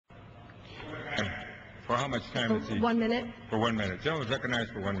For how much time is he? 1 minute. For 1 minute. Gentleman is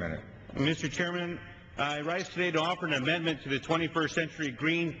recognized for 1 minute. Mr. Chairman, I rise today to offer an amendment to the 21st Century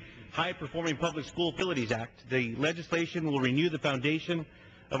Green High-Performing Public School Facilities Act. The legislation will renew the foundation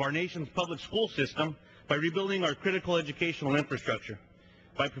of our nation's public school system by rebuilding our critical educational infrastructure.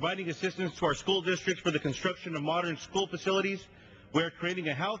 By providing assistance to our school districts for the construction of modern school facilities, we are creating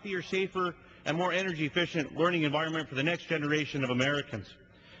a healthier, safer, and more energy-efficient learning environment for the next generation of Americans.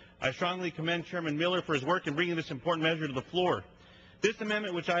 I strongly commend Chairman Miller for his work in bringing this important measure to the floor. This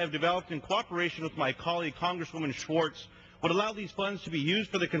amendment, which I have developed in cooperation with my colleague Congresswoman Schwartz, would allow these funds to be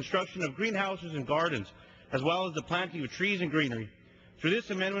used for the construction of greenhouses and gardens, as well as the planting of trees and greenery. Through this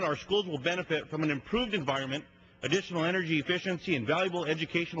amendment, our schools will benefit from an improved environment, additional energy efficiency, and valuable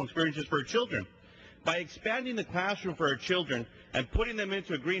educational experiences for our children. By expanding the classroom for our children and putting them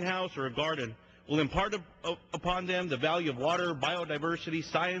into a greenhouse or a garden, will impart upon them the value of water, biodiversity,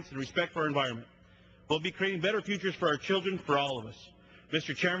 science, and respect for our environment. We'll be creating better futures for our children, for all of us.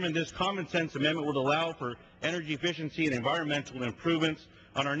 Mr. Chairman, this common sense amendment would allow for energy efficiency and environmental improvements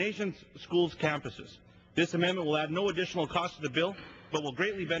on our nation's schools' campuses. This amendment will add no additional cost to the bill, but will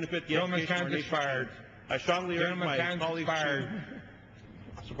greatly benefit the education of our nation. I strongly urge my colleagues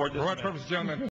to support this amendment. For what purpose, gentlemen?